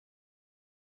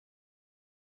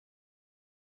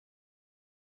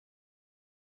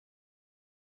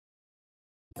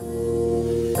Thank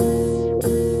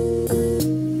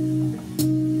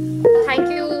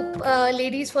you,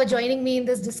 ladies, for joining me in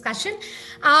this discussion.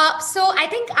 So I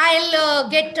think I'll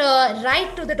get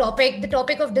right to the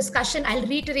topic of discussion. I'll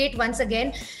reiterate once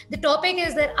again. The topic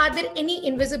is that are there any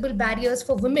invisible barriers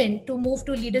for women to move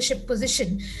to leadership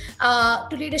position, to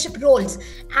leadership roles?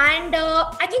 And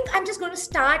I think I'm just going to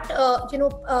start,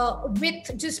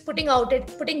 with just putting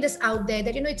this out there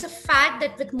that, it's a fact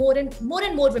that with more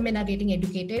and more women are getting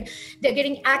educated, they're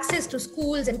getting access to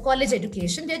schools and college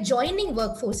education, they're joining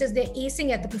workforces, they're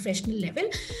acing at the professional level.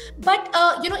 But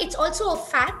it's also a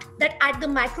fact that at the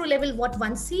macro level, what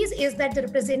one sees is that the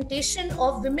representation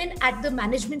of women at the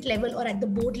management level or at the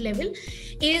board level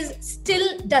is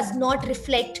still does not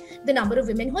reflect the number of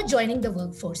women who are joining the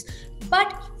workforce.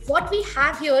 But what we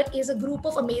have here is a group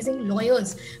of amazing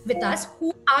lawyers with us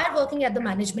who are working at the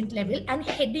management level and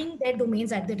heading their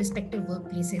domains at their respective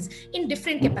workplaces in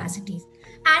different capacities.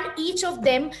 And each of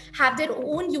them have their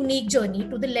own unique journey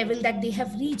to the level that they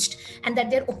have reached and that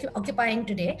they're occupying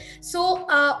today. So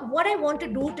what I want to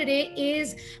do today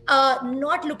is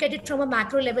not look at it from a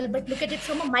macro level, but look at it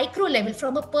from a micro level,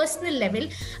 from a personal level.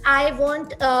 I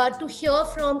want to hear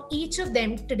from each of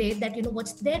them today that,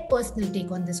 what's their personal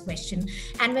take on this question.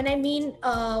 And when I mean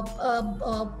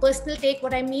personal take,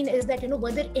 what I mean is that,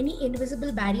 were there any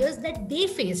invisible barriers that they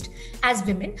faced as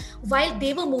women while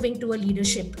they were moving to a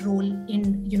leadership role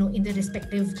in the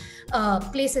respective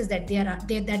places that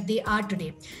they are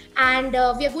today. And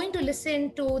we are going to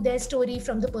listen to their story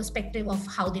from the perspective of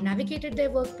how they navigated their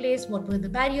workplace, what were the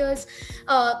barriers,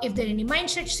 if there are any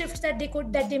mindset shifts that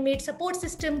they made, support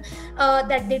system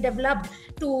that they developed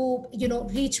to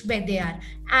reach where they are.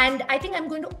 And I think I'm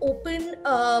going to open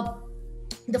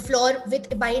the floor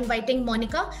by inviting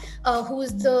Monica, who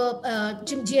is the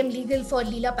GM Legal for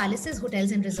Leela Palaces,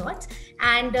 Hotels and Resorts.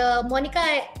 And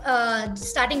Monica,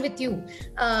 starting with you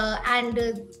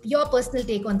and your personal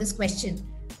take on this question.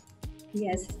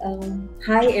 Yes.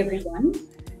 Hi, everyone.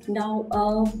 Now,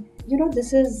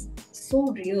 this is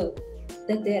so real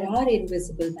that there are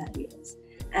invisible barriers.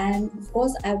 And of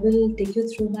course, I will take you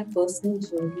through my personal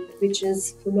journey, which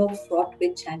is full of fraught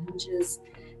with challenges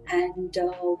and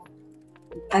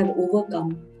I've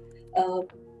overcome.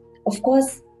 Of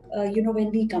course,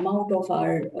 when we come out of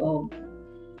our,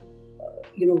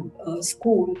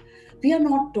 school, we are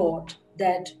not taught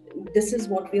that this is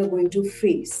what we are going to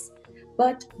face.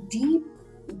 But deep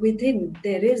within,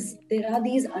 there are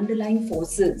these underlying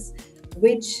forces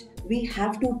which we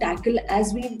have to tackle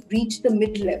as we reach the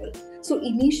mid-level. So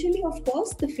initially, of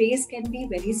course, the phase can be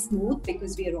very smooth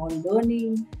because we are all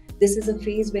learning. This is a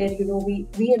phase where,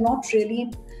 we are not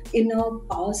really in a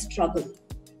power struggle.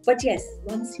 But yes,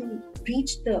 once you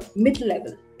reach the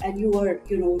mid-level and you are,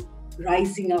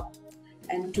 rising up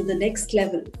and to the next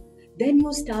level, then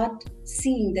you start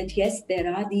seeing that, yes,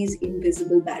 there are these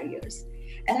invisible barriers.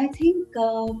 And I think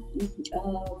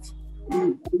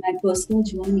my personal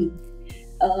journey,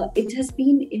 it has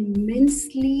been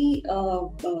immensely,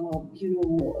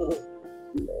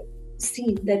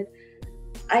 seen that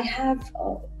I have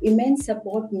immense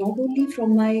support not only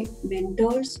from my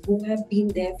mentors who have been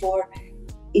there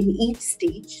in each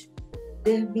stage.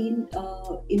 There have been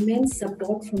immense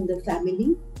support from the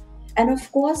family, and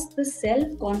of course the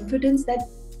self-confidence that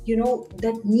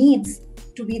that needs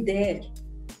to be there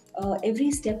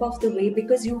every step of the way,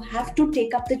 because you have to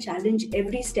take up the challenge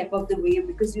every step of the way,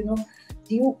 because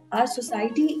our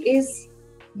society is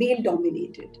male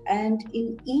dominated, and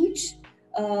in each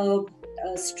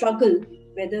struggle,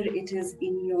 whether it is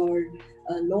in your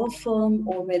law firm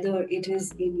or whether it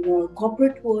is in your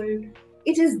corporate world,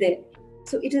 it is there.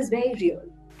 So it is very real.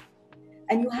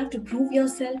 And you have to prove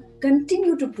yourself,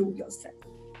 continue to prove yourself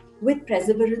with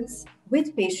perseverance,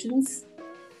 with patience.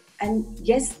 And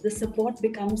yes, the support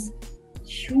becomes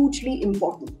hugely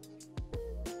important.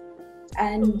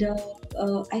 And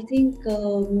I think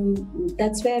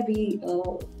that's where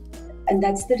and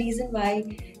that's the reason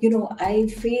why, I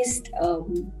faced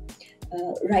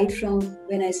right from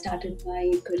when I started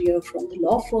my career from the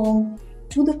law firm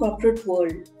to the corporate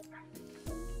world.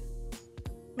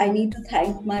 I need to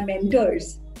thank my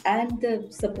mentors and the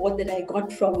support that I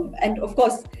got from, and of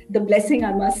course, the blessing,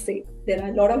 I must say. There are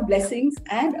a lot of blessings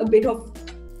and a bit of,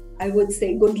 I would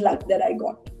say, good luck that I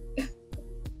got.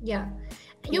 Yeah.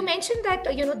 You mentioned that,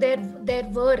 there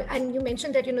were, and you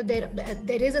mentioned that,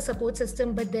 there is a support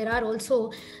system, but there are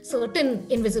also certain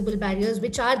invisible barriers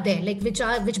which are there,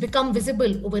 which become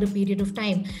visible over a period of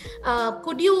time.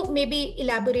 Could you maybe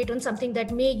elaborate on something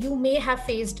that you may have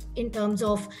faced in terms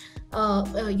of,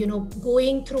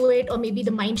 going through it, or maybe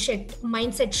the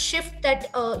mindset shift that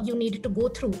you needed to go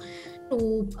through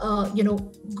to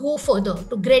go further,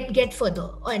 to get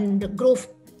further and grow?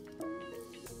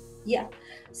 Yeah.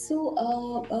 So,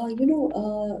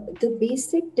 the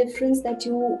basic difference that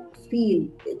you feel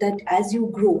that as you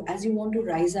grow, as you want to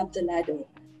rise up the ladder,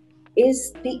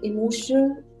 is the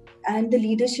emotional and the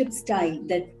leadership style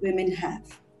that women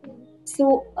have.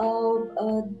 So,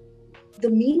 the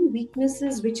main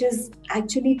weaknesses, which is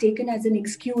actually taken as an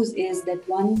excuse, is that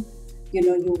one,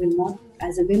 you will not,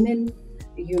 as a woman,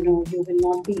 you will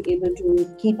not be able to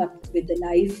keep up with the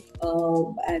life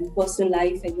and personal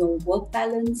life and your work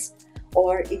balance,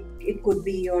 or it could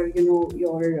be your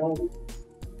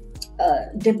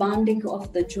demanding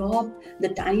of the job, the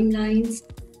timelines.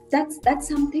 That's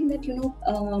something that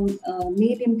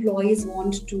male employees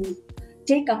want to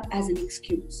take up as an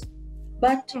excuse.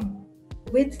 But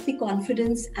with the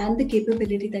confidence and the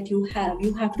capability that you have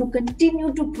to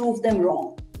continue to prove them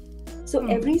wrong. So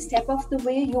every step of the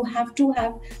way, you have to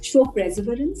show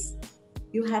perseverance.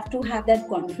 You have to have that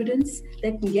confidence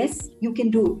that yes, you can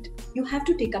do it. You have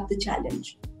to take up the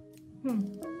challenge.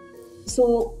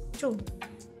 So true.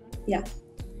 Yeah.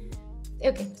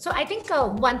 Okay, so I think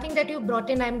one thing that you brought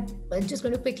in, I'm just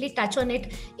going to quickly touch on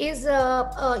it, is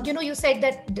you said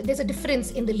that there's a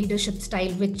difference in the leadership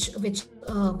style, which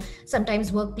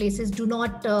sometimes workplaces do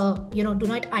not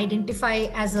identify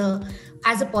as a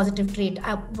positive trait,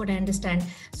 what I understand.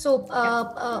 So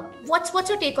what's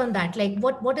your take on that? Like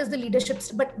what is the leadership?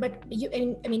 But you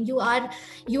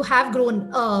have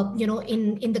grown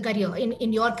in the career,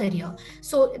 in your career.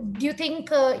 So do you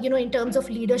think in terms of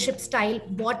leadership style,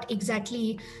 what exactly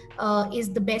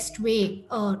is the best way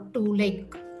to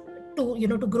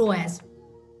grow as?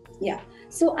 Yeah.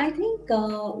 So I think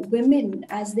women,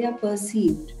 as they are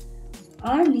perceived,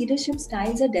 our leadership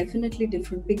styles are definitely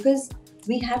different because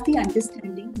we have the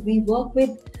understanding. We work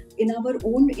in our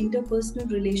own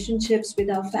interpersonal relationships with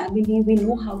our family. We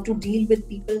know how to deal with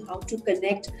people, how to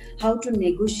connect, how to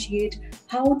negotiate,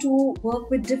 how to work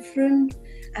with different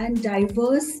and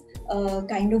diverse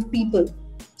kind of people.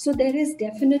 So there is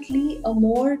definitely a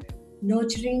more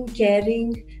nurturing,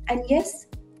 caring, and yes,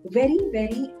 very,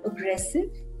 very aggressive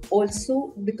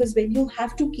also, because when you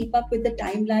have to keep up with the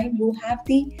timeline, you have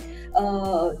the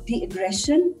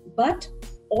aggression, but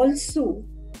also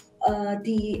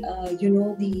the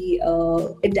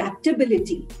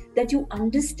adaptability, that you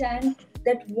understand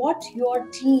that what your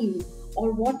team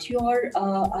or what your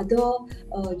other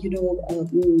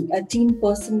team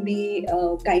person may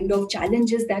kind of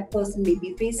challenges that person may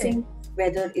be facing,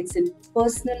 whether it's in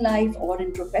personal life or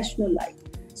in professional life.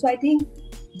 So I think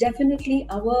definitely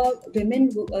our women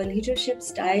leadership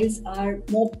styles are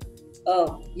more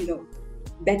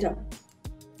better,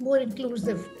 more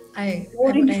inclusive. I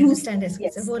understand this.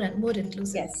 Yes. More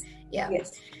inclusive. Yes. Yeah.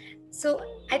 Yes. So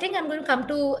I think I'm going to come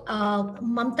to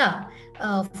Mamta,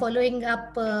 following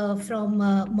up from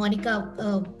Monica,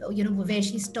 where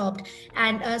she stopped.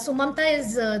 And so Mamta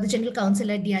is the General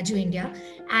Counsel at Diageo India.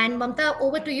 And Mamta,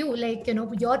 over to you,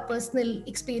 your personal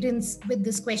experience with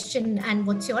this question and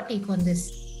what's your take on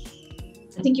this?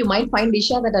 I think you might find,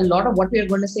 Esha, that a lot of what we are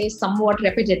going to say is somewhat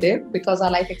repetitive because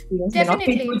our life experience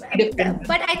definitely may not be different.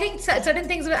 But I think certain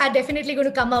things are definitely going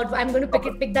to come out. I'm going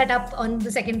to pick that up on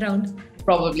the second round.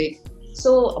 Probably.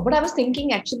 So what I was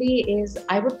thinking actually is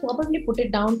I would probably put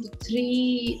it down to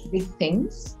three big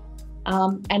things.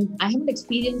 And I haven't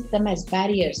experienced them as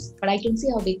barriers, but I can see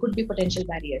how they could be potential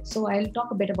barriers. So I'll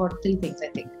talk a bit about three things, I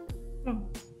think.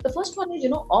 The first one is,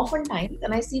 oftentimes,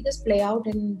 and I see this play out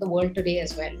in the world today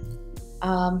as well.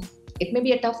 It may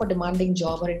be a tough or demanding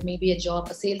job, or it may be a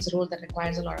sales role that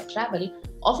requires a lot of travel.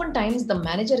 Oftentimes, the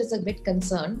manager is a bit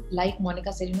concerned, like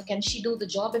Monica said, can she do the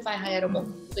job if I hire a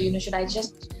woman? So, should I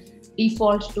just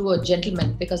default to a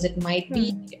gentleman because it might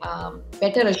be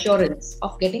better assurance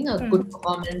of getting a good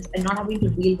performance and not having to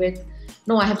deal with,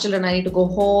 no, I have children, I need to go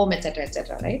home, etc.,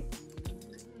 right?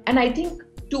 And I think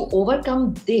to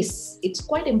overcome this, it's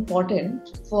quite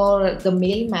important for the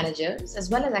male managers as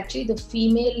well as actually the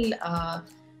female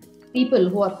people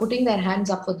who are putting their hands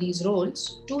up for these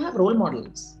roles to have role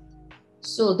models.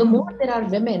 So the more there are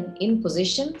women in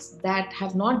positions that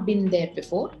have not been there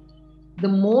before, the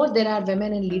more there are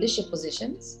women in leadership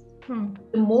positions,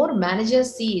 the more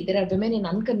managers see there are women in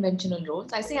unconventional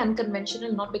roles. I say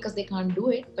unconventional not because they can't do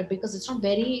it, but because it's not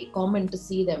very common to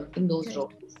see them in those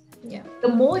roles. Yeah. The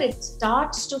more it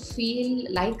starts to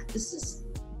feel like this is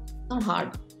not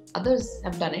hard, others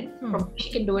have done it,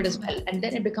 she can do it as well, and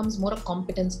then it becomes more a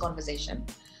competence conversation.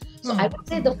 So I would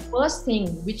say the first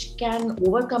thing which can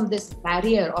overcome this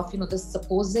barrier of this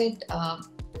supposed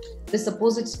the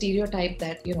supposed stereotype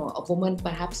that, you know, a woman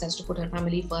perhaps has to put her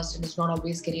family first and is not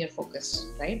always career focused,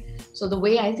 right? So the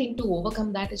way I think to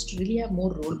overcome that is to really have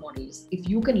more role models. If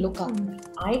you can look up,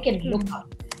 I can look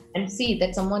up and see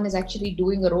that someone is actually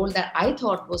doing a role that I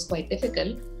thought was quite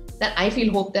difficult, then I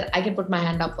feel hope that I can put my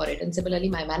hand up for it. And similarly,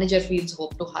 my manager feels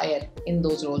hope to hire in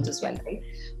those roles as well, right?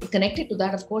 But connected to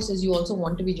that, of course, is you also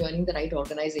want to be joining the right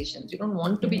organizations. You don't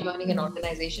want to be joining an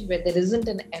organization where there isn't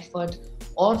an effort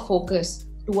or focus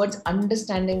towards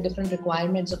understanding different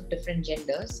requirements of different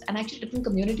genders and actually different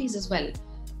communities as well.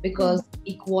 Because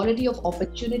equality of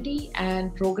opportunity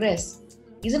and progress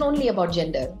isn't only about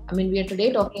gender. I mean, we are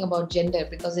today talking about gender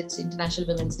because it's International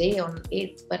Women's Day on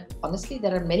 8th, but honestly,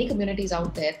 there are many communities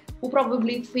out there who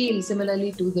probably feel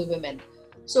similarly to the women.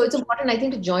 So it's important, I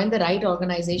think, to join the right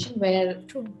organization where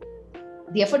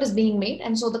the effort is being made,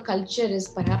 and so the culture is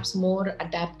perhaps more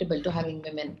adaptable to having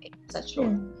women in such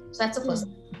roles. So that's the first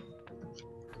thing.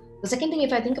 The second thing,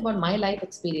 if I think about my life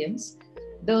experience,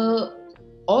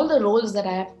 all the roles that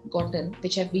I have gotten,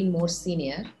 which have been more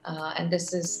senior, and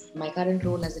this is my current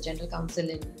role as a general counsel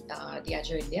in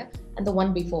Diageo India, and the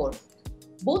one before,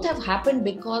 both have happened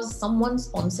because someone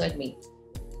sponsored me.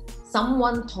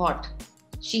 Someone thought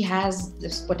she has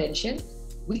this potential.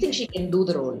 We think she can do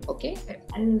the role, okay?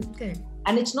 And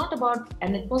it's not about,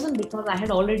 and it wasn't because I had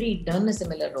already done a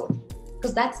similar role,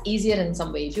 because that's easier in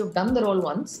some way. If you've done the role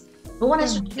once, no one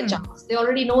has to take a chance. They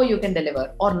already know you can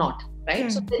deliver or not.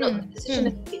 Right? So they know the decision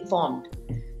is informed.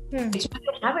 It's when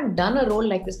you haven't done a role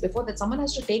like this before that someone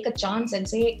has to take a chance and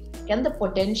say, can the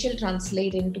potential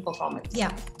translate into performance?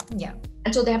 Yeah.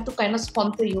 And so they have to kind of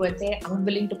sponsor you and say, I'm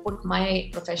willing to put my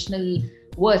professional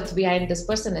worth behind this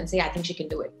person and say, I think she can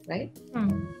do it, right?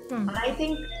 And I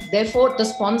think, therefore, the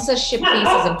sponsorship piece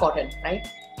is important, right?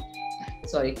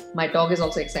 Sorry, my dog is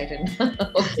also excited.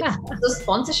 Okay. The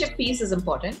sponsorship piece is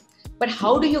important. But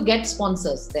how do you get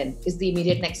sponsors then is the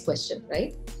immediate next question,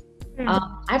 right? I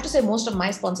have to say most of my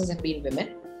sponsors have been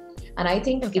women. And I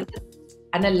think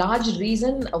and a large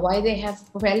reason why they have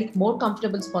felt more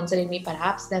comfortable sponsoring me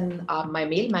perhaps than my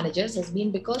male managers has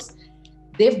been because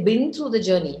they've been through the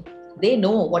journey. They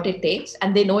know what it takes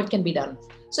and they know it can be done.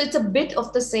 So it's a bit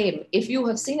of the same. If you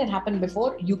have seen it happen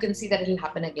before, you can see that it will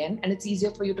happen again. And it's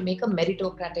easier for you to make a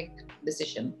meritocratic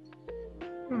decision.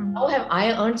 How have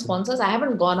I earned sponsors? I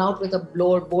haven't gone out with a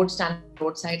board stand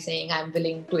roadside saying I'm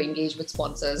willing to engage with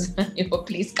sponsors.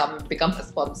 Please come become a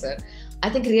sponsor. I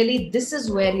think really this is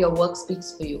where your work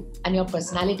speaks for you and your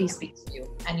personality speaks for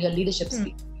you and your leadership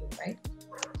speaks for you, right?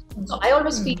 So I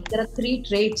always feel there are 3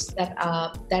 traits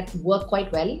that work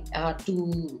quite well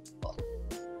to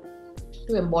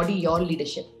embody your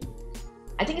leadership.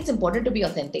 I think it's important to be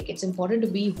authentic. It's important to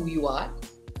be who you are.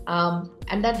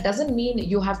 And that doesn't mean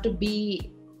you have to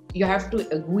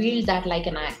wield that like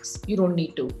an axe. You don't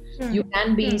need to. You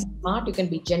can be smart, you can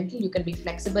be gentle, you can be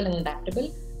flexible and adaptable,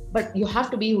 but you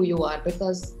have to be who you are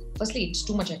because firstly, it's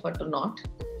too much effort to not.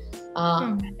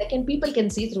 Second, people can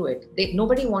see through it.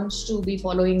 Nobody wants to be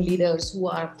following leaders who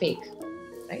are fake,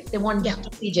 right? They want to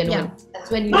be genuine. That's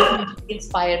when you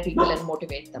inspire people and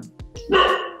motivate them.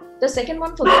 The second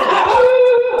one for me.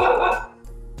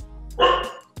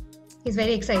 He's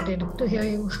very excited to hear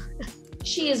you.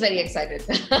 She is very excited.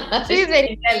 She's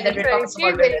very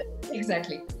excited.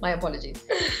 Exactly. My apologies.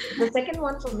 The second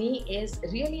one for me is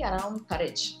really around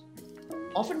courage.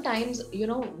 Oftentimes,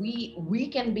 we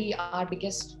can be our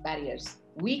biggest barriers.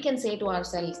 We can say to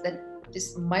ourselves that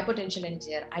my potential ends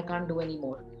here. I can't do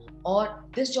anymore. Or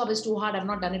this job is too hard. I've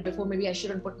not done it before. Maybe I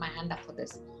shouldn't put my hand up for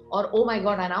this. Or, oh my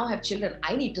God, I now have children.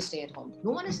 I need to stay at home.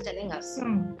 No one is telling us.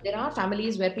 There are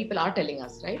families where people are telling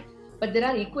us, right? But there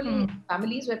are equally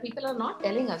families where people are not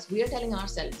telling us. We are telling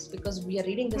ourselves because we are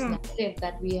reading this narrative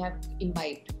that we have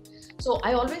imbibed. So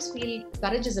I always feel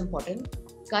courage is important.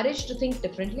 Courage to think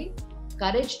differently.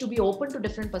 Courage to be open to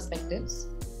different perspectives.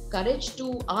 Courage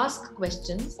to ask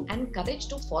questions and courage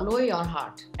to follow your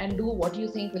heart and do what you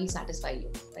think will satisfy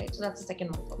you, right? So that's the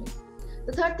second one for me.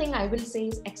 The third thing I will say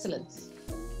is excellence.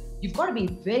 You've got to be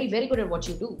very, very good at what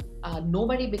you do.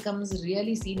 Nobody becomes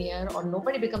really senior or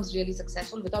nobody becomes really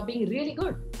successful without being really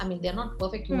good. I mean, they're not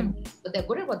perfect human beings, but they're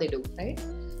good at what they do, right?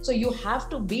 So you have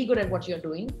to be good at what you're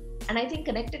doing. And I think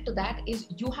connected to that is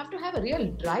you have to have a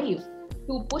real drive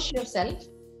to push yourself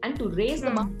and to raise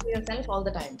the bar for yourself all the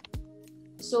time.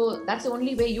 So that's the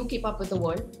only way you keep up with the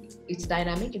world. It's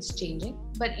dynamic, it's changing,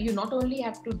 but you not only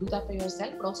have to do that for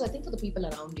yourself, but also I think for the people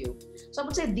around you. So I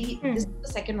would say this is the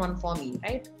second one for me,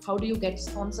 right? How do you get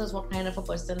sponsors? What kind of a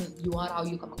person you are, how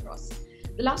you come across.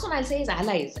 The last one I'll say is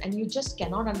allies, and you just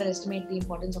cannot underestimate the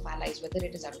importance of allies, whether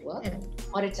it is at work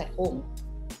or it's at home.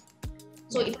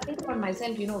 So if I think about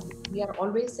myself, we are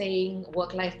always saying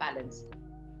work-life balance.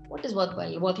 What is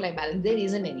work-life balance? There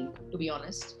isn't any, to be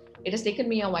honest. It has taken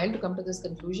me a while to come to this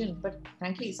conclusion, but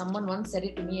frankly, someone once said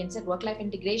it to me and said, work-life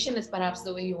integration is perhaps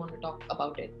the way you want to talk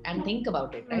about it and think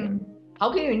about it, right?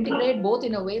 How can you integrate both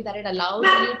in a way that it allows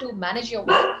you to manage your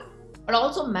work, but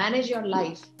also manage your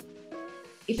life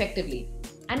effectively?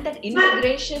 And that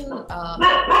integration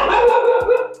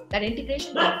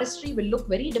tapestry will look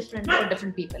very different for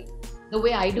different people. The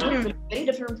way I do it will be very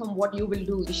different from what you will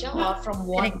do, Esha, or from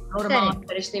what Manorama or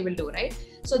Fereshte will do, right?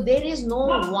 So there is no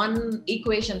one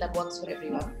equation that works for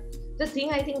everyone. The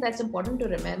thing I think that's important to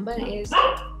remember is,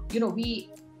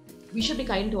 we should be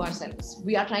kind to ourselves.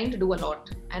 We are trying to do a lot.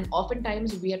 And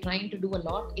oftentimes we are trying to do a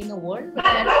lot in a world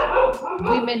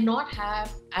where we may not have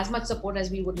as much support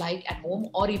as we would like at home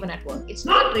or even at work. It's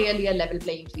not really a level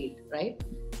playing field, right?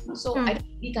 So I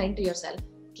think be kind to yourself.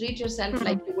 Treat yourself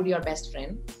like you would your best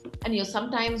friend. And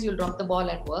sometimes you'll drop the ball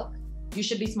at work. You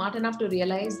should be smart enough to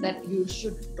realize that you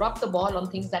should drop the ball on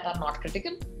things that are not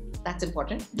critical. That's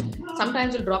important.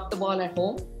 Sometimes you'll drop the ball at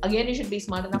home. Again, you should be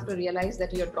smart enough to realize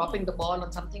that you're dropping the ball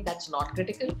on something that's not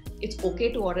critical. It's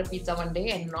okay to order pizza one day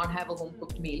and not have a home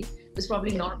cooked meal. It's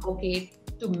probably not okay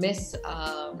to miss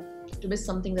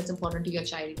something that's important to your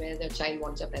child, where the child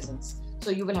wants your presence. So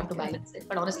you will have to balance it.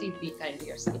 But honestly, be kind to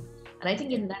yourself. And I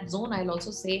think in that zone, I'll also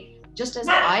say, just as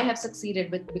I have succeeded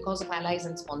because of allies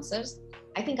and sponsors,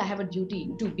 I think I have a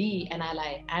duty to be an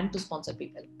ally and to sponsor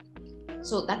people.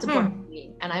 So that's important to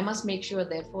me. And I must make sure,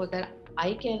 therefore, that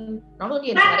I can not only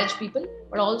encourage people,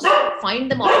 but also find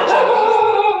them opportunities.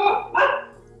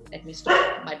 Let me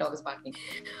stop. My dog is barking.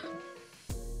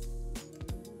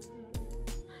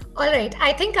 All right.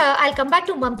 I think I'll come back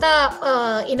to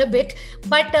Mamta in a bit,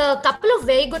 but a couple of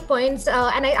very good points.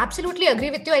 And I absolutely agree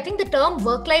with you. I think the term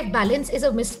work-life balance is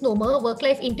a misnomer.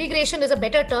 Work-life integration is a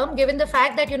better term, given the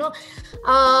fact that,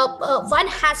 one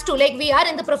has to, we are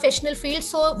in the professional field.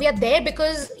 So we are there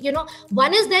because,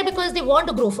 one is there because they want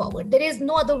to grow forward. There is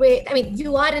no other way. I mean,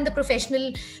 you are in the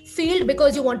professional field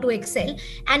because you want to excel.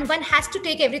 And one has to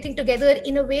take everything together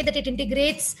in a way that it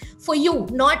integrates for you,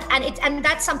 and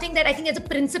that's something that I think as a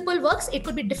principle works. It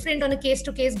could be different on a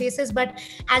case-to-case basis, but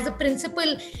as a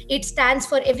principle, it stands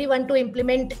for everyone to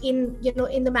implement in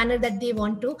the manner that they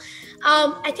want to.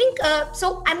 I think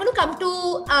so. I'm going to come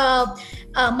to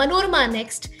Manorama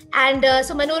next, and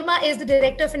so Manorama is the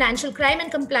Director of Financial Crime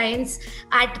and Compliance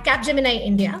at Capgemini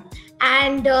India.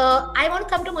 And I want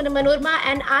to come to Manorama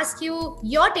and ask you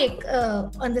your take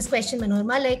on this question,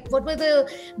 Manorama. What were the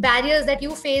barriers that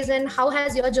you faced, and how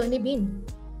has your journey been?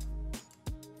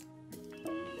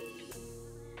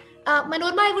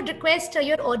 Manorama, I would request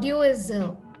your audio is...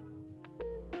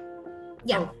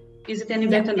 Is it any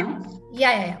better now?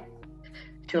 Yeah.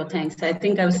 Sure, thanks. I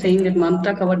think I was saying that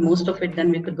Mamta covered most of it,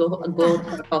 then we could go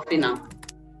for coffee now.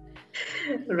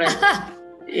 Right.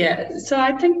 Yeah. So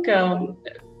I think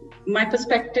my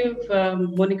perspective,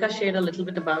 Monica shared a little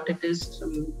bit about it, is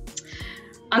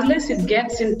unless it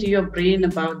gets into your brain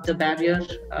about the barrier,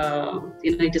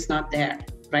 it is not there.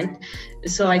 Right.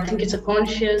 So I think it's a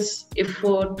conscious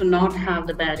effort to not have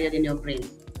the barrier in your brain,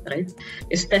 right?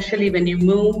 Especially when you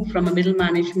move from a middle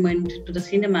management to the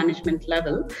senior management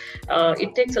level,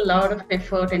 it takes a lot of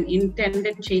effort and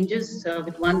intended changes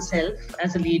with oneself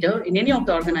as a leader in any of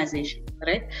the organization,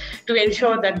 right? To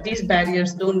ensure that these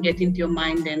barriers don't get into your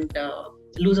mind and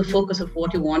lose a focus of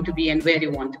what you want to be and where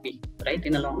you want to be, right,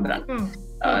 in the long run.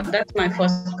 That's my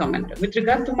first comment. With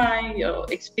regard to my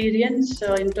experience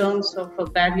in terms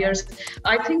of barriers,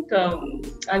 I think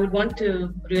I would want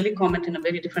to really comment in a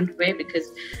very different way,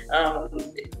 because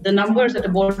the numbers at the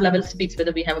board level speaks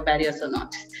whether we have barriers or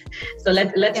not. So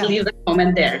let's leave the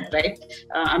comment there, right?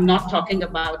 I'm not talking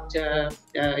about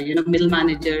middle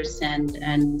managers and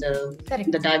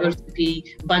the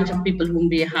diversity bunch of people whom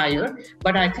we hire,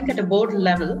 but I think at a board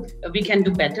level we can do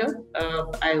better.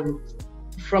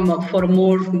 For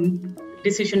more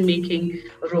decision-making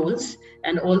roles,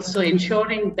 and also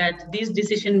ensuring that these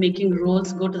decision-making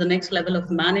roles go to the next level of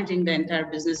managing the entire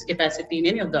business capacity in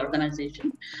any of the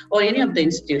organization or any of the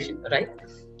institution, right?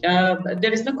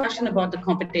 There is no question about the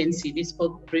competency. We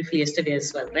spoke briefly yesterday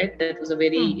as well, right? That was a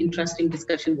very interesting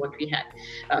discussion what we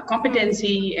had.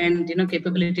 Competency and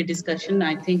capability discussion,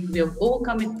 I think we have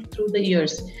overcome it through the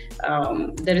years.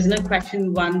 There is no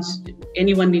question once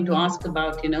anyone need to ask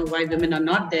about why women are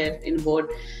not there in board,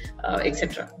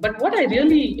 etc. But what I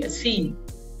really see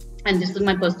and this is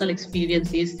my personal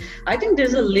experience, is I think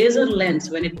there's a laser lens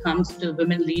when it comes to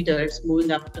women leaders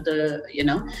moving up to the,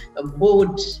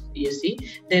 boards. You see,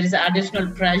 there is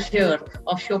additional pressure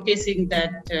of showcasing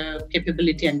that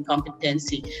capability and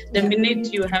competency. The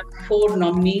minute you have 4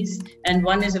 nominees and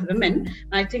one is a woman,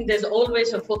 I think there's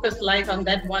always a focus light on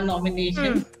that one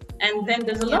nomination. And then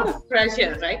there's a lot of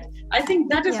pressure, right? I think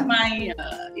that is my,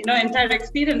 entire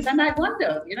experience. And I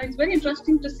wonder, it's very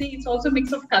interesting to see. It's also a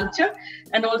mix of culture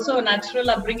and also a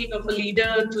natural upbringing of a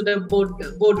leader to the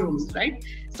boardrooms, right?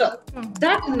 So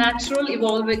that natural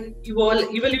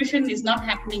evolution is not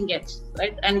happening yet,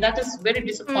 right? And that is very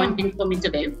disappointing for me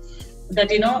today. That,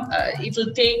 it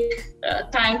will take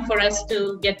time for us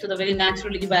to get to the very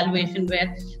natural evaluation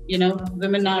where,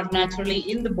 women are naturally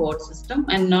in the board system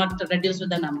and not reduced with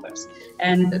the numbers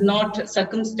and not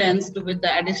circumstanced with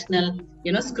the additional,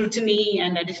 scrutiny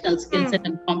and additional skill set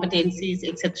and competencies,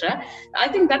 etc. I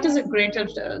think that is the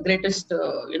greatest,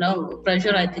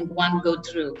 pressure I think one go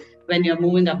through when you're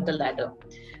moving up the ladder.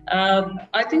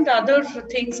 I think the other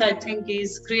things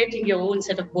is creating your own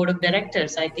set of board of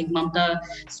directors. I think Mamta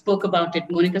spoke about it,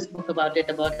 Monica spoke about it,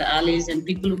 about the allies and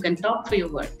people who can talk for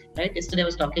your work, right? Yesterday I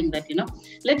was talking that,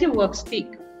 let your work speak,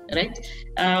 right?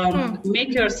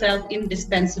 Make yourself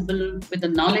indispensable with the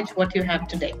knowledge what you have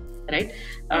today, right?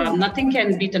 Nothing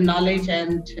can beat the knowledge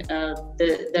and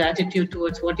the attitude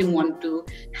towards what you want to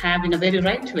have in a very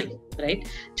right way, right?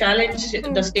 Challenge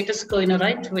the status quo in a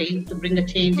right way to bring a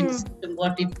change in system,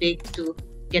 what it takes to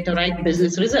get the right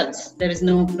business results. There is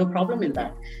no problem in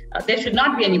that. There should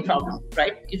not be any problem,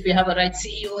 right? If you have a right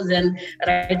CEOs and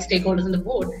right stakeholders on the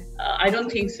board, I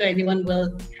don't think so anyone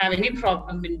will have any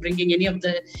problem in bringing any of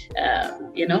the,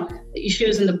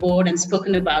 issues in the board and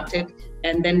spoken about it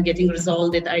and then getting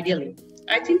resolved it ideally.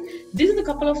 I think these are the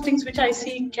couple of things which I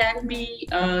see can be,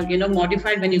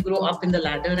 modified when you grow up in the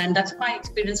ladder. And that's my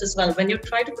experience as well. When you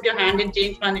try to put your hand in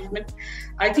change management,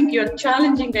 I think you're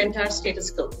challenging the entire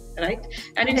status quo, right?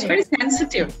 And it's very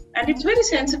sensitive. And it's very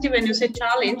sensitive when you say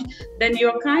challenge, then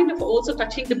you're kind of also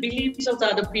touching the beliefs of the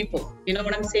other people. You know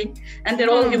what I'm saying? And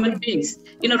they're all human beings.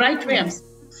 Right way I'm saying.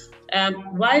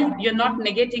 While you're not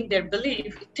negating their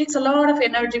belief, it takes a lot of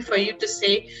energy for you to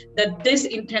say that this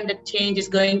intended change is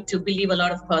going to believe a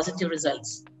lot of positive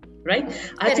results, right?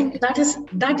 I think that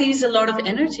is a lot of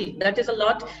energy. That is a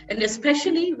lot, and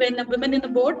especially when a woman in the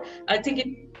board, I think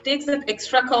it takes that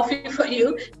extra coffee for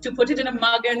you to put it in a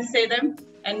mug and say them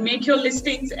and make your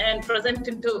listings and present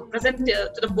to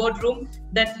the boardroom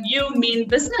that you mean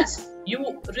business.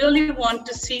 You really want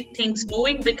to see things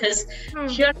moving because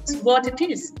here's what it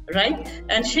is, right?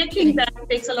 And shaking that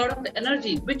takes a lot of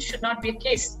energy, which should not be a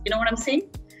case. You know what I'm saying?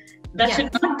 That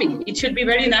should not be. It should be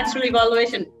very natural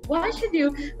evaluation. Why should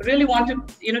you really want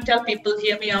to, tell people,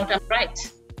 hear me out, I'm right?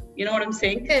 You know what I'm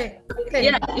saying?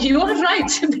 Yeah, you are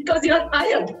right because you're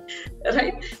hired,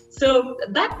 right? So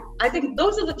I think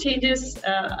those are the changes,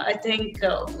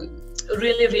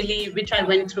 really, which I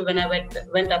went through when I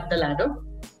went up the ladder.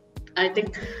 I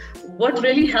think what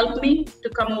really helped me to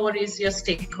come over is your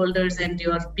stakeholders and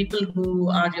your people who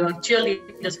are your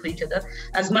cheerleaders for each other.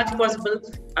 As much possible,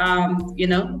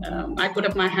 I put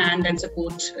up my hand and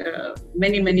support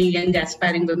many young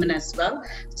aspiring women as well.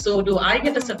 So do I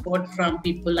get a support from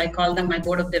people? I call them my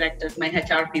board of directors, my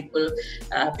HR people,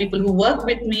 people who work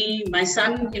with me. My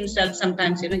son himself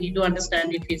sometimes, he do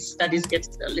understand if his studies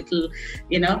gets a little,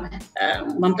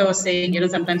 Mamta was saying,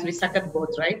 sometimes we suck at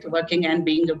both, right? Working and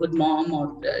being a good mom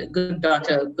or a good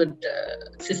daughter, good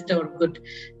sister, or good,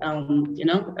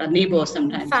 a neighbor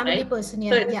sometimes. Family right? person,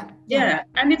 Yeah,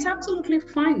 and it's absolutely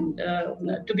fine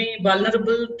to be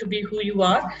vulnerable, to be who you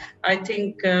are. I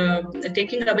think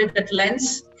taking away that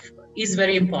lens is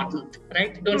very important,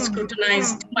 right? Don't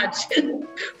scrutinize too much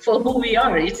for who we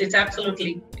are. It's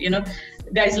absolutely,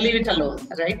 guys, leave it alone,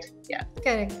 right? Yeah.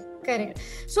 Correct.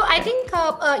 So I think,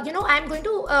 I'm going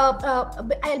to,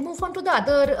 I'll move on to the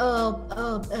other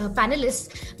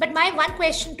panelists. But my one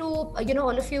question to,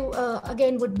 all of you,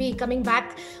 again, would be coming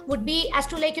back, would be as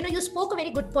to you spoke a very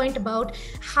good point about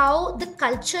how the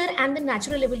culture and the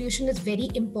natural evolution is very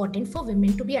important for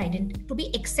women to be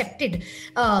accepted,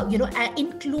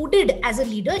 included as a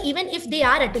leader, even if they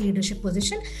are at a leadership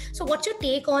position. So what's your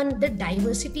take on the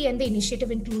diversity and the initiative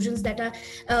inclusions that are,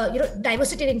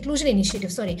 diversity and inclusion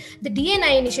initiatives, the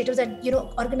D&I initiatives that,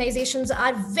 organizations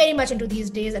are very much into these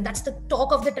days, and that's the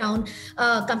talk of the town.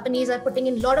 Companies are putting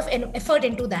in a lot of effort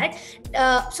into that.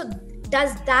 So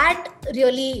does that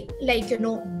really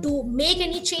do make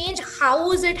any change?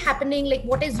 How is it happening? Like,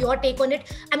 what is your take on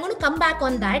it? I'm going to come back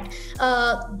on that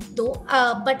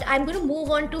but I'm going to move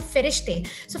on to Fereshte.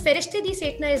 So Fereshte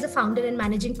Sethna is the founder and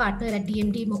managing partner at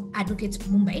DMD Advocates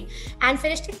Mumbai. And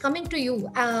Fereshte, coming to you,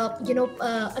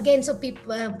 again, so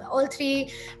people, all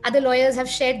three other lawyers have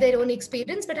shared their own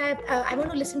experience, but I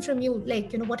want to listen from you,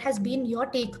 what has been your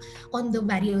take on the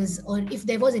barriers, or if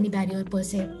there was any barrier per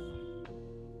se?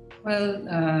 Well,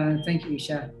 thank you,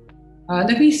 Esha.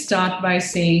 Let me start by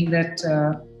saying that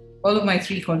all of my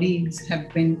three colleagues have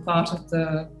been part of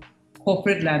the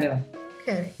corporate ladder.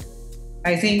 Correct.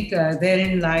 I think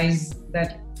therein lies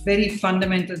that very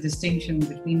fundamental distinction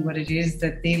between what it is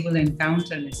that they will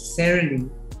encounter necessarily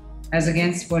as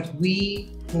against what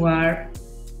we, who are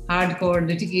hardcore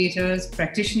litigators,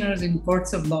 practitioners in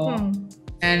courts of law,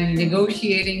 and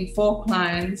negotiating for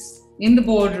clients in the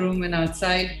boardroom and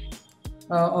outside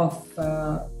of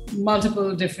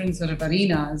multiple different sort of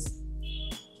arenas.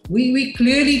 We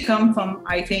clearly come from,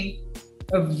 I think,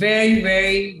 a very,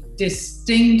 very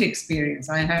distinct experience.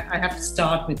 I have to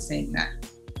start with saying that.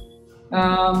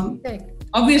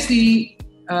 Obviously,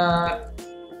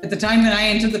 at the time when I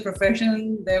entered the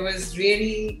profession, there was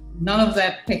really none of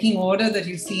that pecking order that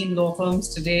you see in law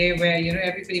firms today, where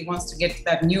everybody wants to get to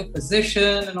that new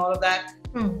position and all of that.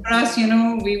 For us,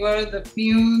 we were the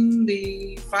peon,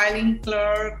 the filing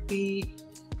clerk, the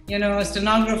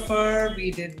stenographer.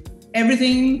 We did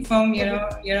everything from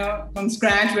from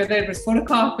scratch, whether it was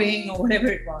photocopying or whatever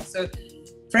it was. So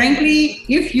frankly,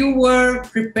 if you were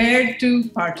prepared to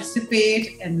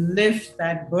participate and lift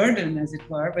that burden, as it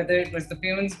were, whether it was the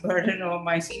peon's burden or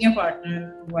my senior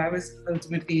partner, who I was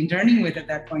ultimately interning with at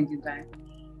that point in time,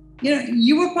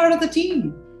 you were part of the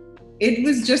team. It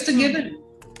was just a given.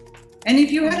 And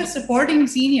if you had a supporting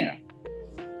senior,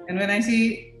 and when I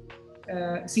say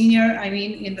senior, I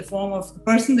mean in the form of the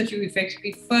person that you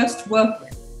effectively first work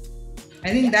with, I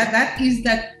think that is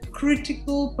that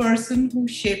critical person who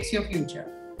shapes your future.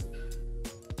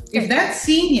 If that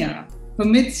senior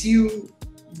permits you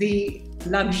the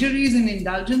luxuries and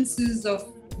indulgences of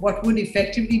what would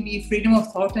effectively be freedom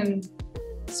of thought and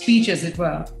speech, as it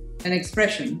were, and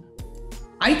expression,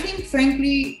 I think,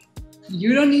 frankly,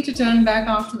 you don't need to turn back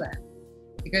after that.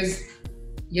 Because,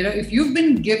 if you've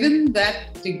been given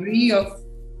that degree of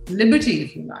liberty,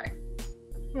 if you like,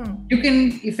 you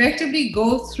can effectively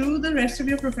go through the rest of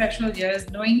your professional years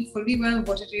knowing fully well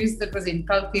what it is that was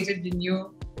inculcated in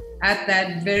you at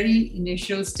that very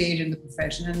initial stage in the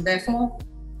profession. And therefore,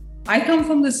 I come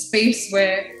from the space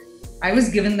where I was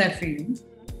given that freedom.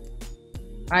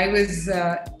 I was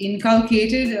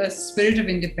inculcated a spirit of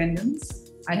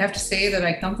independence. I have to say that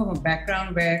I come from a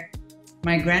background where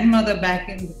my grandmother back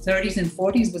in the 30s and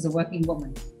 40s was a working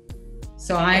woman.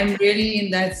 So I am really,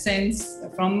 in that sense,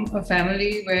 from a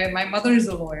family where my mother is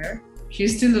a lawyer.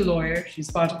 She's still a lawyer. She's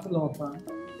part of the law firm.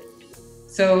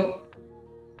 So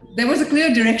there was a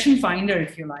clear direction finder,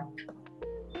 if you like.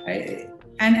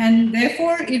 And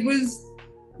therefore it was,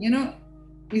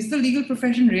 is the legal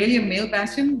profession really a male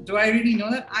bastion? Do I really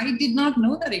know that? I did not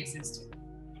know that existed.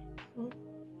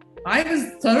 I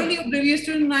was thoroughly oblivious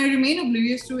to it, and I remain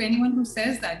oblivious to anyone who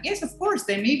says that. Yes, of course,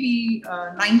 there may be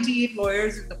 98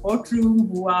 lawyers in the courtroom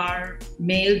who are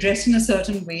male, dressed in a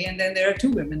certain way, and then there are 2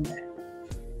 women there.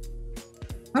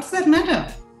 What does that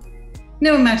matter? It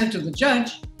never mattered to the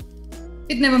judge.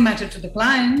 It never mattered to the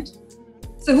client.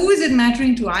 So who is it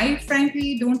mattering to? I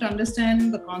frankly don't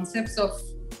understand the concepts of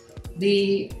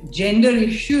the gender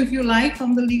issue, if you like,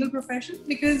 from the legal profession,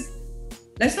 because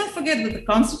let's not forget that the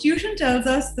Constitution tells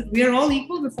us that we are all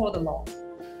equal before the law.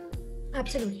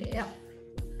 Absolutely, yeah.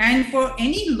 And for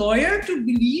any lawyer to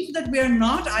believe that we are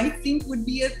not, I think would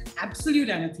be an absolute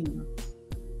anathema.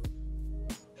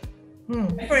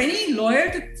 For any lawyer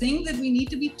to think that we need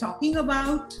to be talking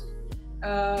about,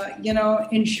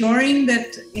 ensuring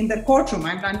that in the courtroom,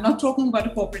 I'm not talking about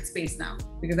a corporate space now,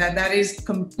 because that is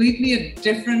completely a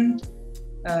different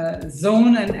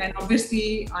zone, and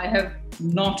obviously I have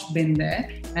not been there,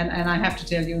 and I have to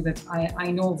tell you that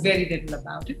I know very little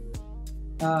about it.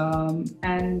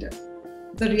 And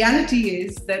the reality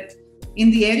is that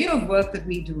in the area of work that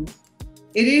we do,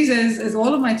 it is, as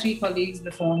all of my 3 colleagues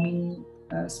before me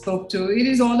spoke to, it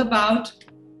is all about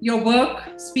your work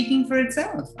speaking for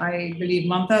itself. I believe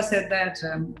Mamta said that,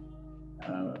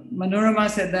 Manorama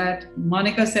said that,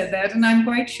 Monica said that, and I'm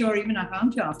quite sure even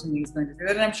Akanksha after me is going to say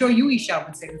that, and I'm sure you, Esha,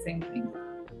 would say the same thing.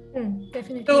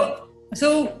 Definitely.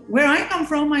 So where I come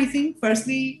from, I think,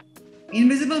 firstly,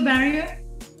 invisible barrier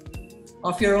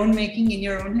of your own making in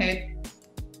your own head.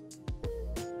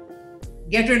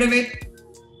 Get rid of it.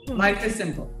 Life is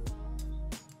simple.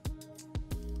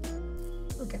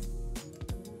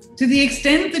 To the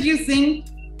extent that you think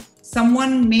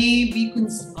someone may be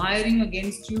conspiring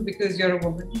against you because you're a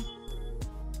woman,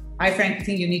 I frankly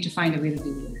think you need to find a way to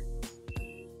deal with it.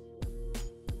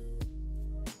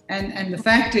 And the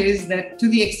fact is that to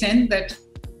the extent that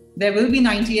there will be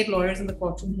 98 lawyers in the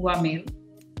courtroom who are male,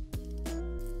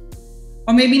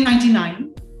 or maybe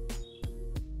 99,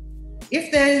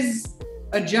 if there's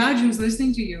a judge who's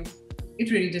listening to you,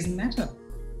 it really doesn't matter.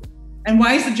 And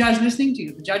why is the judge listening to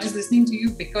you? The judge is listening to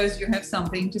you because you have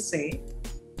something to say.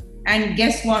 And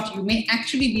guess what? You may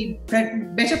actually be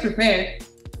better prepared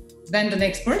than the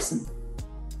next person.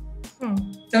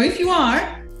 So if you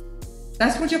are,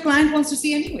 that's what your client wants to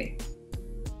see anyway.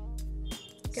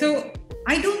 Okay. So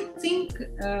I don't think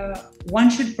one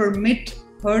should permit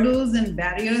hurdles and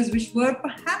barriers which were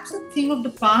perhaps a thing of the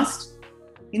past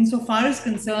insofar as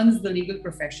concerns the legal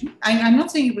profession. I'm not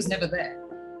saying it was never there,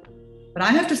 but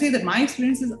I have to say that my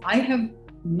experience is I have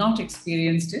not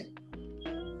experienced it.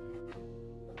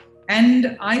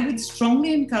 And I would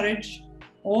strongly encourage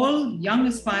all young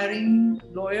aspiring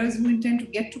lawyers who intend to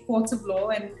get to courts of law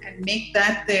and make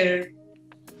that their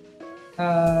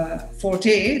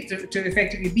forte to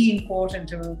effectively be in court and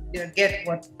to get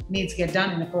what needs to get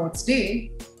done in a court's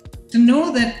day, to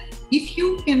know that if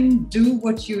you can do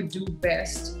what you do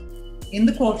best in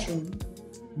the courtroom,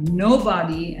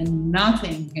 nobody and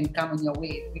nothing can come in your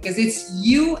way, because it's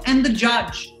you and the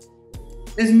judge.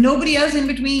 There's nobody else in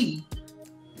between.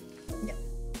 Yeah.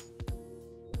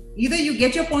 Either you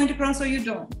get your point across or you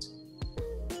don't.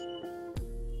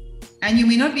 And you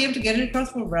may not be able to get it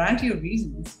across for a variety of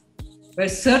reasons, but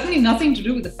it's certainly nothing to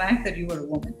do with the fact that you were a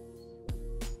woman.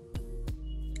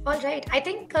 All right, I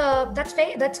think that's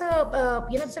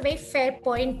a very fair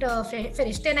point,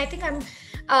 Fereshte, and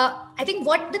I think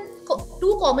what the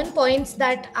two common points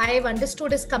that I've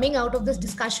understood is coming out of this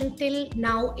discussion till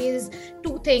now is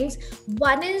two things.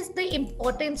 One is the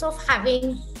importance of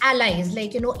having allies,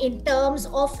 in terms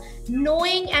of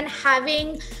knowing and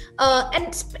having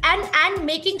and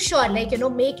making sure,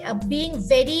 being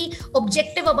very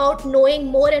objective about knowing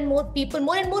more and more people,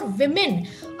 more and more women,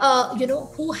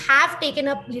 who have taken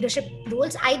up leadership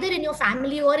roles either in your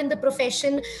family or in the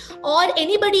profession, or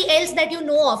anybody else that you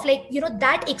know of,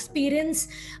 that experience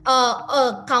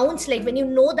counts. When you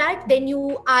know that, then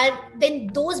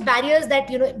those barriers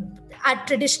that are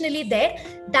traditionally there,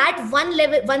 that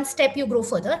one step you grow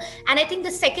further. And I think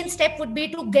the second step would be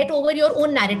to get over your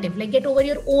own narrative, get over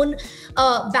your own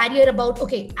barrier about,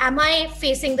 okay, am I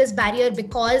facing this barrier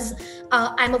because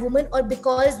I'm a woman, or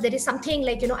because there is something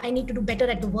I need to do better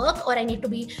at the work, or I need to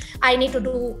do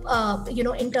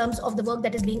in terms of the work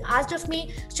that is being asked of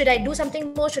me, should I do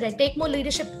something more, should I take more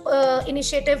leadership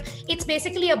initiative? It's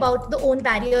basically about the own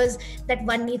barriers that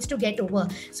one needs to get over.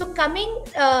 So coming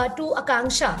to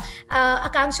Akanksha,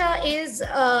 Akanksha is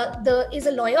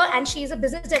a lawyer, and she is a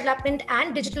business development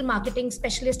and digital marketing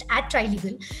specialist at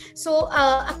Trilegal. So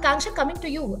Akanksha, coming to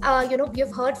you,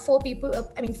 you've heard four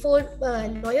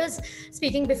lawyers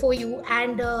speaking before you,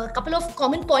 and a couple of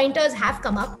common pointers have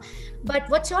come up. But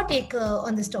what's your take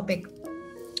on this topic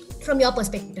from your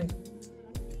perspective?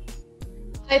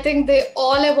 I think they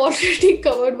all have already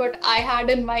covered what I had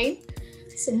in mind.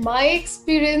 So my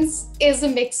experience is a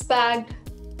mixed bag.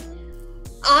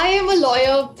 I am a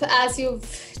lawyer, as you've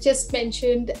just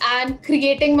mentioned, and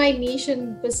creating my niche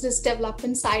in business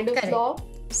development side of law.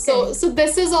 So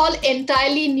this is all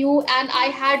entirely new, and I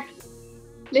had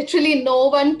literally no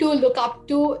one to look up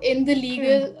to in the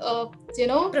legal,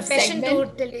 profession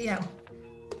segment. Yeah.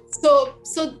 So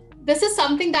this is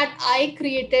something that I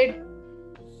created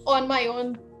on my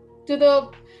own.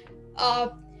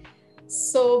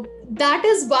 So that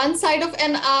is one side of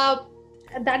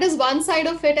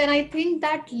it, and I think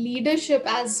that leadership,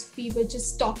 as we were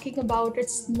just talking about,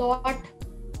 it's not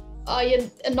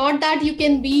that you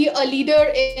can be a leader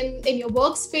in your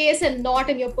workspace and not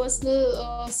in your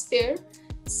personal sphere.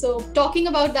 So talking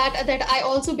about that I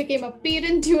also became a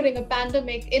parent during a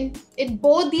pandemic. In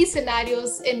both these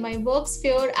scenarios, in my work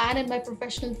sphere and in my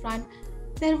professional front,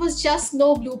 there was just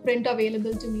no blueprint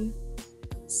available to me.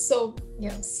 So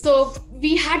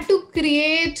we had to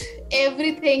create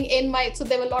everything so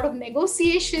there were a lot of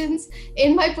negotiations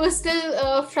in my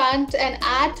personal front and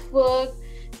at work.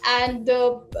 And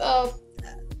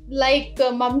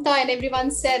Mamta and everyone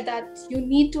said that you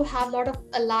need to have a lot of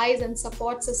allies and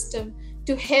support system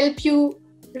to help you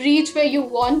reach where you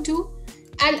want to.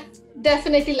 And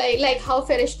definitely like how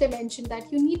Fereshte mentioned, that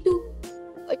you need to,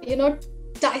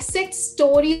 dissect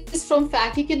stories from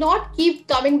fact. You cannot keep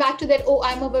coming back to that, oh,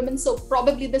 I'm a woman, so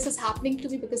probably this is happening to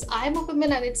me because I'm a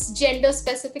woman and it's gender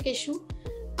specific issue.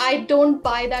 I don't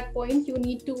buy that point. You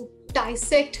need to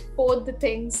dissect both the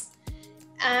things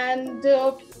And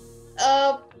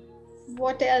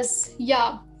what else?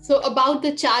 Yeah. So about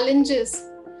the challenges,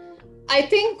 I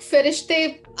think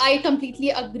Fereshte, I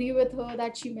completely agree with her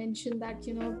that she mentioned that,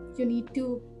 you need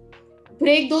to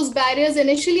break those barriers.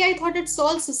 Initially, I thought it's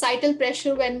all societal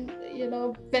pressure when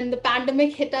the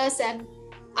pandemic hit us and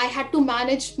I had to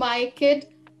manage my kid.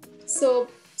 So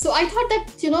I thought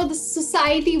that, the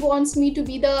society wants me to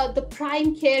be the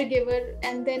prime caregiver.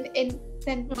 And then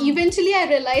eventually I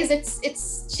realized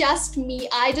it's just me.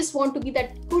 I just want to be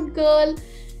that good girl.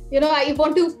 I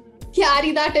want to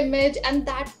carry that image, and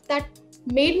that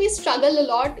made me struggle a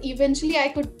lot. Eventually I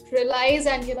could realize,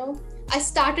 and I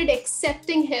started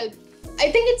accepting help.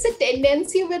 I think it's a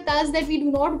tendency with us that we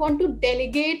do not want to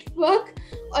delegate work,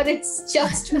 or it's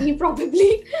just me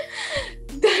probably.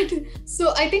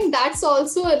 So I think that's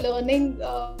also a learning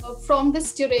from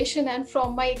this duration and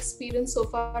from my experience so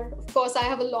far. Of course, I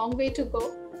have a long way to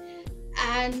go.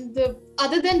 And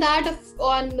other than that,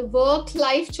 on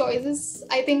work-life choices,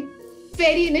 I think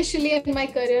very initially in my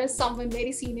career, someone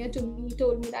very senior to me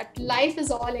told me that life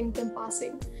is all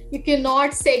encompassing. You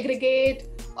cannot segregate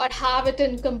or have it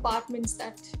in compartments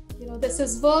that, this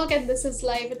is work and this is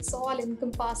life. It's all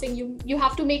encompassing. You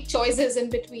have to make choices in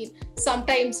between.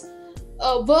 Sometimes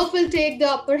work will take the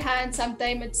upper hand.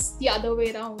 Sometimes it's the other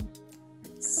way around.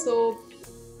 So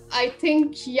I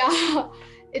think,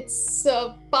 it's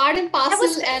part and parcel.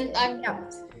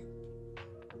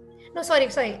 No, sorry.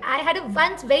 I had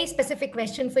one very specific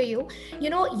question for you.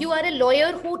 You are a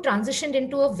lawyer who transitioned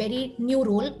into a very new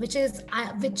role, which is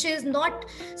not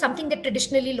something that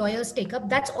traditionally lawyers take up.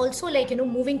 That's also like,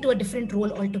 moving to a different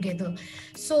role altogether.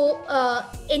 So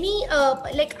how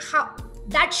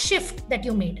that shift that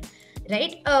you made,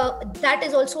 right? That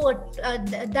is also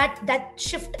that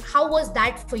shift. How was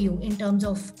that for you in terms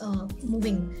of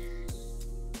moving?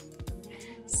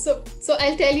 So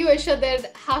I'll tell you, Esha, there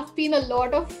have been a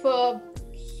lot of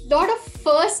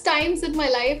first times in my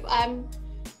life.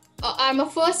 I'm a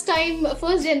first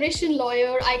generation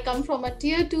lawyer. I come from a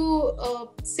tier 2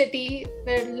 city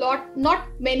where not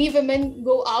many women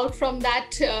go out from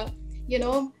that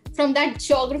from that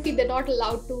geography. They're not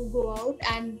allowed to go out,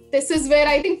 and this is where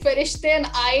I think Fereshte and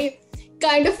I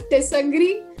kind of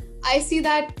disagree. I see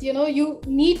that you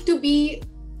need to be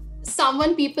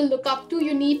someone people look up to.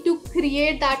 You need to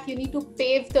create that. You need to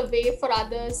pave the way for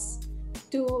others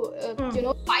to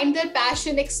find their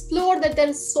passion, explore that there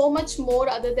is so much more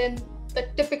other than the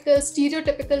typical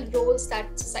stereotypical roles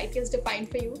that society has defined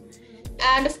for you.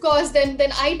 And of course then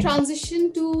I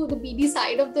transitioned to the BD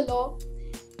side of the law,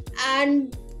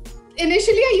 and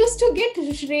initially I used to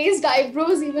get raised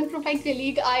eyebrows even from my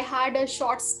colleague. I had a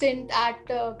short stint at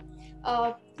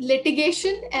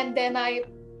litigation, and then I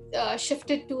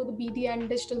shifted to the BD and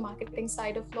digital marketing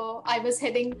side of law. I was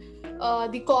heading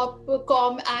the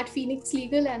com at Phoenix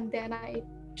Legal, and then I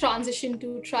transitioned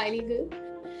to Trilegal.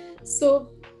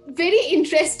 So very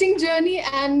interesting journey,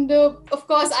 and of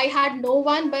course I had no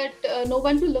one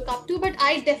to look up to, but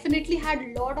I definitely had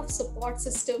a lot of support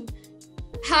system.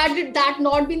 Had that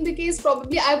not been the case,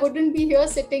 probably I wouldn't be here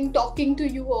sitting talking to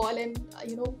you all and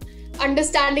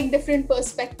understanding different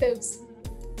perspectives.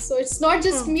 So it's not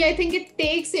just me. I think it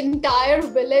takes entire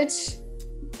village,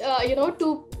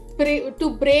 to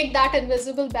break that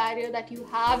invisible barrier that you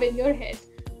have in your head.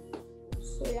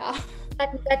 So yeah.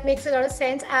 That makes a lot of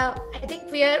sense. I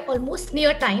think we are almost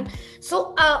near time.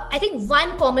 So I think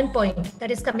one common point that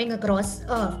is coming across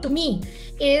to me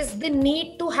is the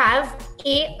need to have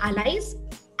allies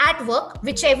at work,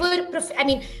 whichever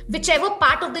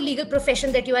part of the legal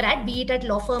profession that you are at, be it at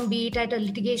law firm, be it at a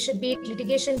litigation, be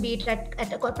it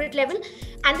at a corporate level.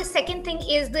 And the second thing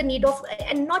is the need of,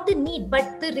 and not the need,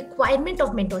 but the requirement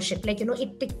of mentorship. Like,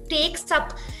 it takes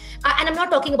up, and I'm not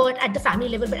talking about at the family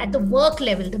level, but at the work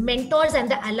level, the mentors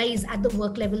and the allies at the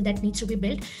work level that needs to be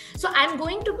built. So I'm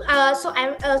going to, I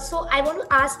want to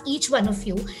ask each one of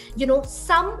you,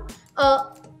 some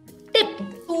tip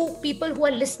to people who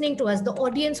are listening to us, the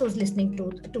audience who's listening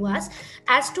to us,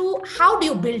 as to how do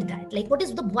you build that? Like, what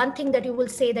is the one thing that you will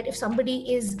say that if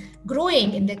somebody is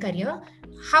growing in their career,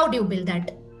 how do you build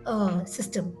that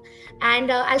system? And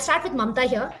I'll start with Mamta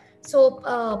here. So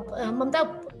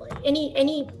Mamta,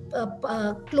 any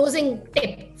closing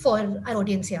tip for our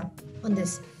audience here on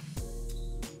this?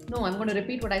 No, I'm going to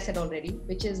repeat what I said already,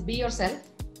 which is be yourself.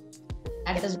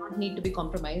 And it does not need to be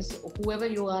compromised. Whoever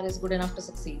you are is good enough to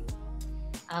succeed.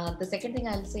 The second thing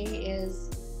I'll say is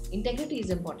integrity is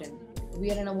important.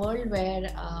 We are in a world where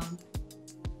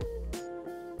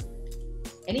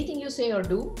anything you say or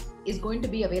do is going to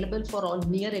be available for all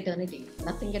near eternity.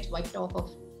 Nothing gets wiped off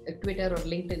of Twitter or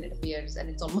LinkedIn, it appears, and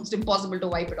it's almost impossible to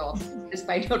wipe it off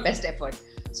despite your best effort.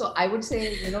 So I would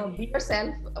say, be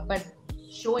yourself, but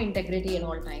show integrity in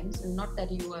all times, and not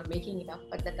that you are making it up,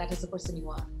 but that is the person you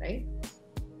are, right?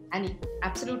 And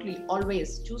absolutely,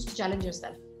 always choose to challenge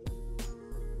yourself.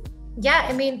 Yeah,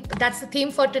 I mean, that's the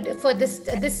theme for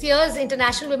this year's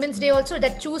International Women's Day also,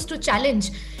 that choose to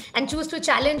challenge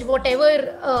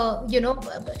whatever,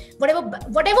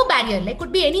 whatever barrier, like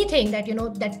could be anything that,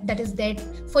 that is there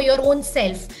for your own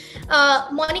self.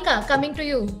 Monica, coming to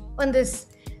you on this,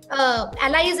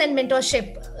 allies and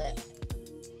mentorship.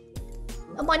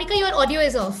 Monica, your audio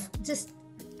is off. Just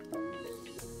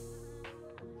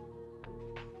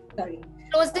sorry.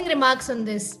 Closing remarks on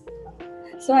this.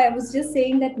 So I was just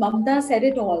saying that Mamta said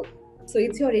it all. So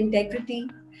it's your integrity,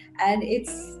 and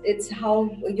it's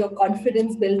how your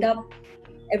confidence built up,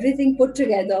 everything put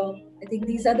together. I think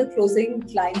these are the closing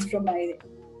lines from my end.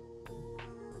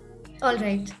 All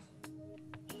right.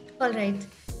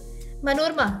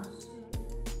 Manorama.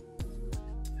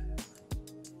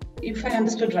 If I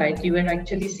understood right, you were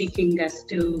actually seeking as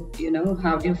to,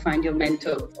 how do you find your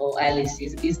mentor or allies?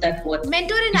 Is that what?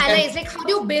 Mentor and allies, like how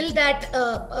do you build that?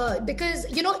 Because,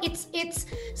 it's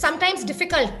sometimes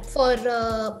difficult for,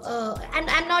 and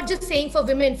I'm not just saying for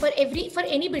women, for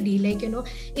anybody, like,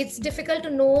 it's difficult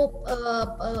to know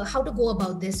how to go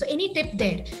about this. So any tip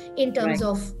there in terms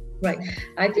of? Right.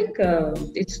 I think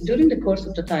it's during the course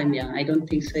of the time, I don't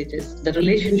think so. It is the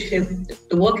relationship,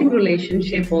 the working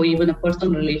relationship, or even a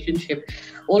personal relationship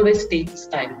always takes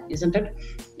time, isn't it?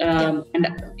 And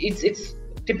it's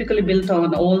typically built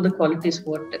on all the qualities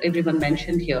what everyone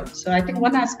mentioned here. So I think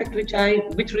one aspect which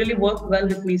really worked well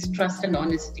with me is trust and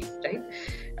honesty, right?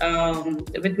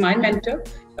 With my mentor,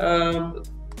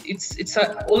 it's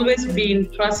always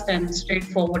been trust and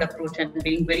straightforward approach, and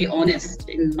being very honest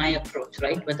in my approach,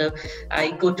 right? Whether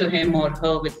I go to him or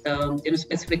her with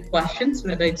specific questions,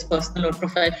 whether it's personal or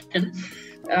profession,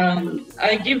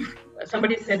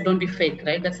 somebody said don't be fake,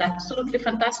 right? That's absolutely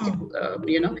fantastic.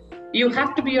 You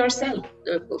have to be yourself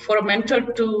for a mentor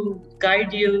to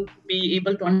guide you, be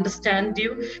able to understand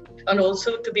you, and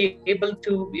also to be able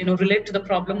to relate to the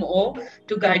problem or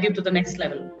to guide you to the next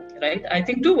level. Right? I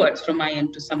think 2 words from my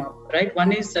end to sum up, right?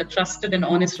 One is a trusted and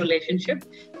honest relationship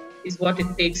is what it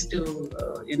takes to,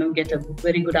 get a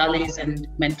very good allies and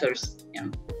mentors. Yeah.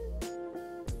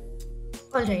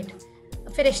 All right.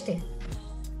 Fereshte.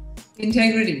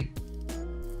 Integrity.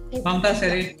 Mamta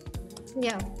said it.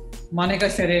 Yeah. Monica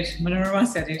said it. Manorama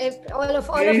said it.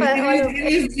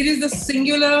 It is the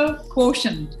singular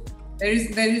quotient. There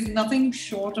is nothing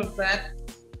short of that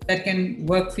can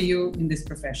work for you in this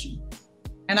profession.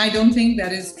 And I don't think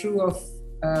that is true of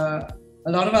a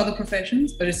lot of other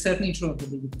professions, but it's certainly true of the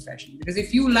legal profession. Because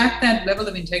if you lack that level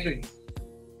of integrity,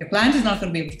 your client is not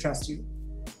going to be able to trust you.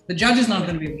 The judge is not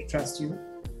going to be able to trust you.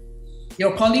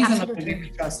 Your colleagues are not going to be able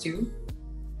to trust you.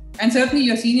 And certainly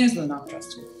your seniors will not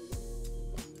trust you.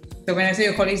 So when I say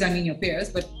your colleagues, I mean your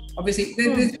peers, but obviously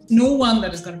there's no one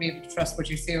that is going to be able to trust what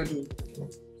you say or do.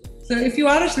 So if you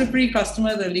are a slippery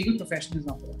customer, the legal profession is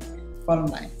not the one. Bottom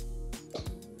line.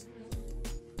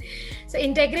 So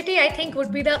integrity, I think,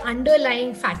 would be the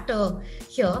underlying factor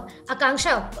here.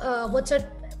 Akanksha, what's your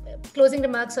closing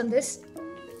remarks on this?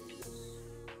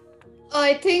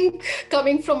 I think,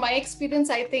 coming from my experience,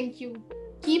 I think you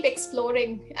keep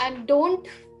exploring and don't,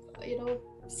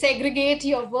 segregate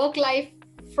your work life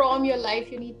from your life.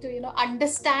 You need to,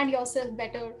 understand yourself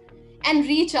better and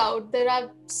reach out. There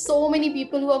are so many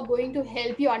people who are going to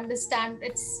help you understand.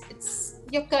 It's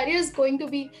your career is going to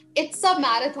be, it's a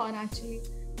marathon actually.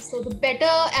 So the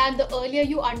better and the earlier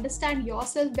you understand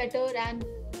yourself better and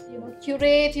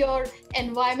curate your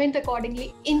environment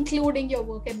accordingly, including your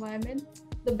work environment,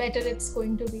 the better it's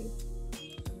going to be.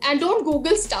 And don't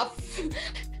Google stuff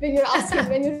when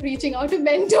you're reaching out to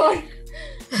mentor.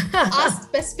 Ask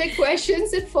specific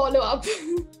questions and follow up.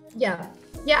 Yeah,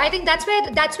 I think that's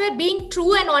where being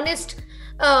true and honest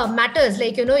matters.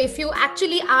 Like, if you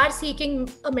actually are seeking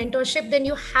a mentorship, then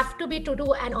you have to be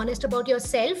true and honest about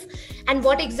yourself and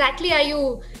what exactly are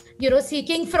you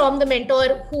seeking from the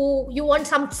mentor who you want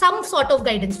some sort of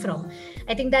guidance from.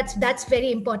 I think that's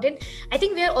very important. I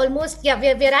think we're almost,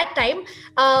 we're at time.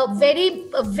 Very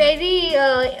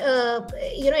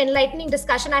enlightening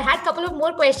discussion. I had a couple of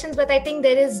more questions, but I think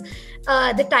there is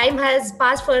the time has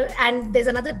passed and there's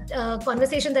another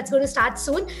conversation that's going to start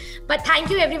soon. But thank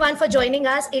you everyone for joining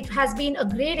us. It has been a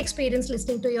great experience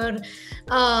listening to your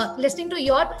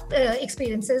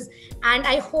experiences, and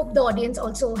I hope the audience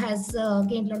also has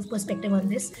gained a lot of perspective on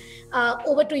this.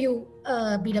 Over to you,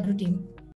 BW team.